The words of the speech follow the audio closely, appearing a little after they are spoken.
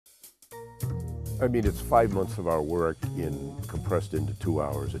I mean, it's 5 months of our work compressed into 2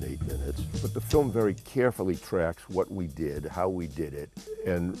 hours and 8 minutes. But the film very carefully tracks what we did, how we did it,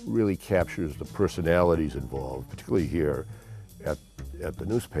 and really captures the personalities involved, particularly here at the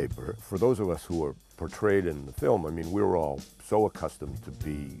newspaper. For those of us who are portrayed in the film, I mean, we were all so accustomed to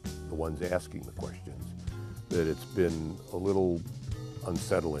be the ones asking the questions that it's been a little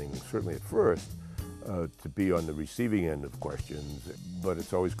unsettling, certainly at first, to be on the receiving end of questions, but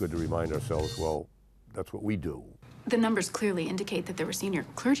it's always good to remind ourselves, well, that's what we do. The numbers clearly indicate that there were senior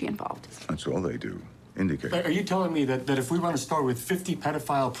clergy involved. That's all they do, indicate. Are you telling me that if we run a story with 50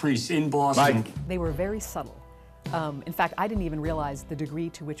 pedophile priests in Boston... Mike. They were very subtle. In fact, I didn't even realize the degree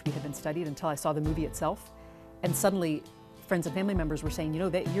to which we had been studied until I saw the movie itself. And suddenly, friends and family members were saying, you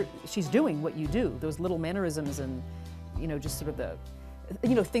know, she's doing what you do. Those little mannerisms and, you know, just sort of the,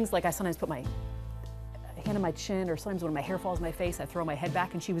 you know, things like I sometimes put my hand on my chin, or sometimes when my hair falls on my face, I throw my head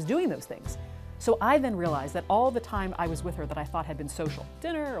back, and she was doing those things. So I then realized that all the time I was with her that I thought had been social,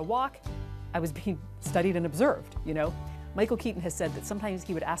 dinner, a walk, I was being studied and observed, you know? Michael Keaton has said that sometimes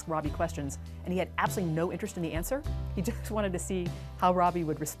he would ask Robbie questions and he had absolutely no interest in the answer. He just wanted to see how Robbie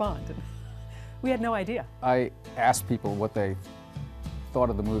would respond. And we had no idea. I asked people what they thought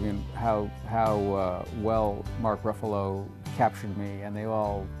of the movie and how well Mark Ruffalo captured me, and they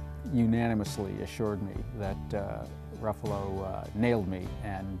all unanimously assured me that Ruffalo nailed me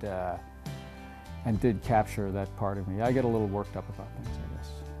and did capture that part of me. I get a little worked up about things, I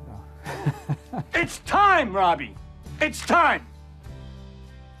guess. It's time, Robbie! It's time!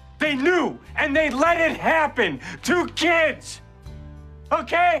 They knew, and they let it happen. 2 kids!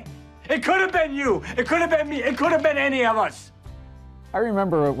 Okay? It could have been you. It could have been me. It could have been any of us. I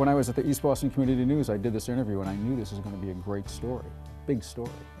remember when I was at the East Boston Community News, I did this interview, and I knew this was going to be a great story, big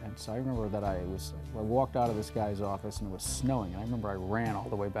story. And so I remember that I walked out of this guy's office, and it was snowing. And I remember I ran all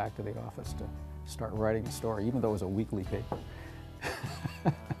the way back to the office to start writing the story, even though it was a weekly paper.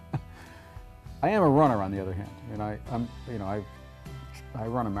 I am a runner, on the other hand, and I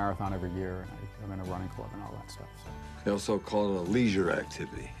run a marathon every year, and I'm in a running club and all that stuff. So. They also call it a leisure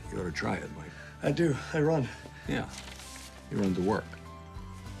activity. You ought to try it, Mike. I do. I run. Yeah. You run to work.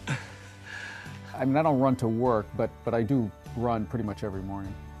 I mean, I don't run to work, but I do run pretty much every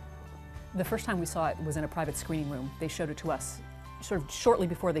morning. The first time we saw it was in a private screening room. They showed it to us sort of shortly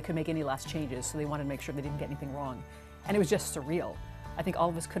before they could make any last changes, so they wanted to make sure they didn't get anything wrong. And it was just surreal. I think all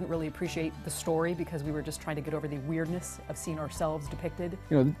of us couldn't really appreciate the story because we were just trying to get over the weirdness of seeing ourselves depicted.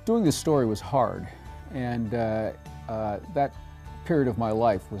 You know, doing this story was hard, and that period of my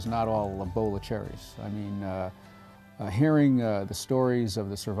life was not all a bowl of cherries. I mean, hearing the stories of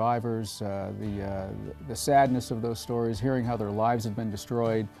the survivors, the sadness of those stories, hearing how their lives had been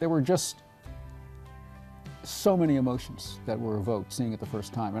destroyed, there were just so many emotions that were evoked seeing it the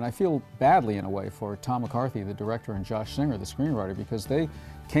first time. And I feel badly, in a way, for Tom McCarthy, the director, and Josh Singer, the screenwriter, because they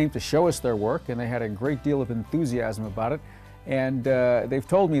came to show us their work, and they had a great deal of enthusiasm about it. And they've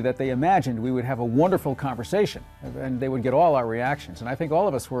told me that they imagined we would have a wonderful conversation, and they would get all our reactions. And I think all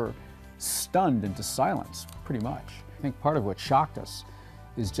of us were stunned into silence, pretty much. I think part of what shocked us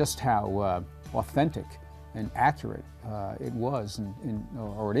is just how authentic and accurate it was,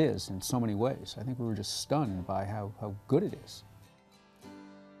 or it is, in so many ways. I think we were just stunned by how good it is.